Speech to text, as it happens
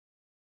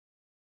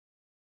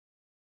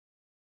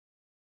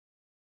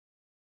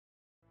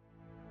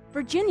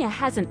Virginia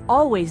hasn't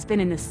always been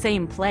in the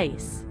same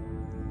place.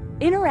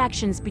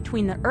 Interactions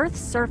between the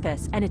Earth's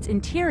surface and its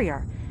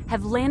interior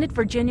have landed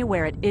Virginia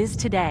where it is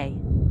today.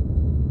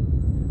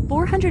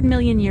 400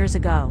 million years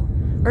ago,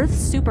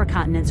 Earth's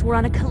supercontinents were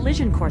on a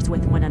collision course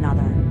with one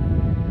another.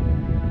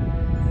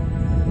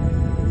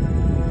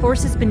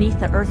 Forces beneath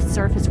the Earth's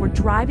surface were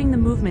driving the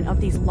movement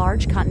of these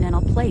large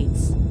continental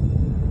plates.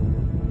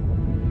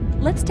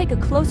 Let's take a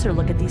closer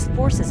look at these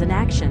forces in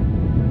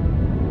action.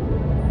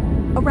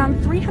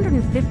 Around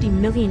 350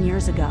 million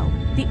years ago,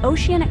 the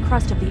oceanic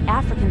crust of the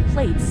African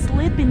plate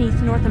slid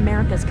beneath North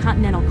America's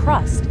continental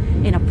crust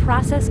in a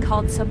process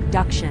called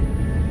subduction.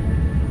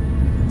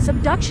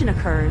 Subduction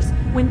occurs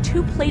when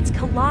two plates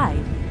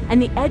collide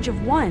and the edge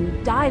of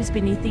one dives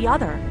beneath the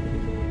other.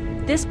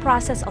 This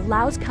process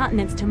allows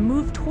continents to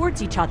move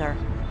towards each other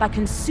by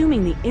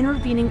consuming the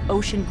intervening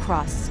ocean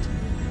crust.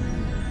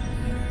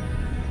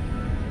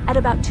 At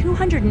about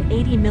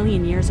 280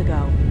 million years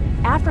ago,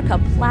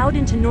 Africa plowed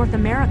into North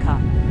America,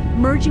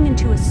 merging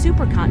into a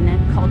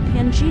supercontinent called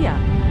Pangaea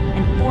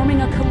and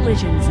forming a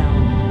collision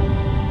zone.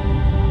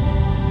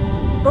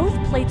 Both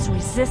plates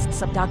resist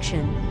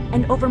subduction,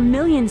 and over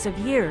millions of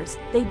years,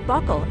 they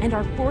buckle and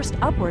are forced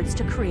upwards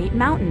to create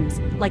mountains,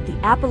 like the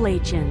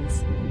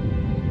Appalachians.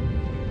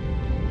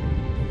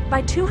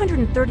 By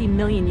 230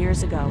 million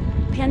years ago,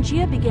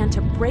 Pangaea began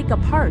to break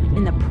apart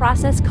in the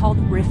process called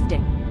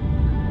rifting.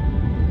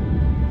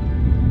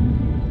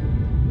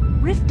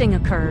 Rifting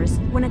occurs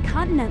when a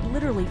continent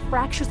literally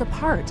fractures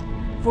apart,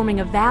 forming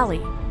a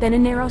valley, then a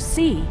narrow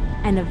sea,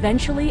 and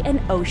eventually an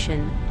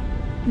ocean.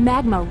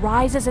 Magma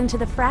rises into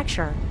the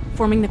fracture,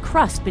 forming the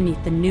crust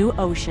beneath the new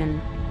ocean.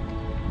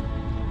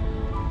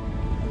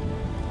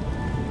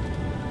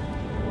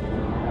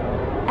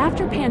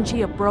 After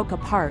Pangaea broke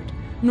apart,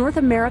 North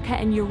America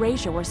and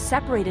Eurasia were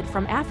separated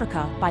from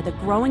Africa by the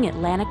growing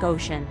Atlantic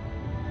Ocean.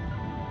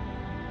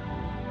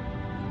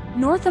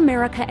 North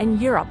America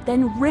and Europe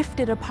then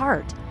rifted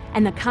apart,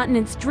 and the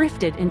continents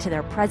drifted into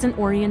their present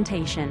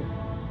orientation.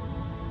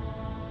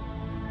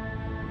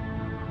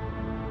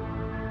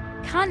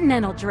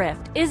 Continental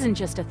drift isn't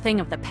just a thing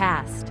of the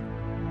past.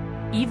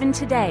 Even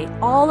today,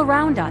 all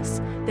around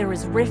us, there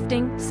is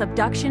rifting,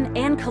 subduction,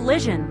 and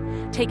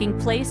collision taking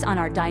place on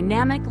our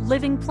dynamic,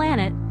 living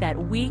planet that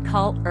we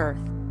call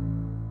Earth.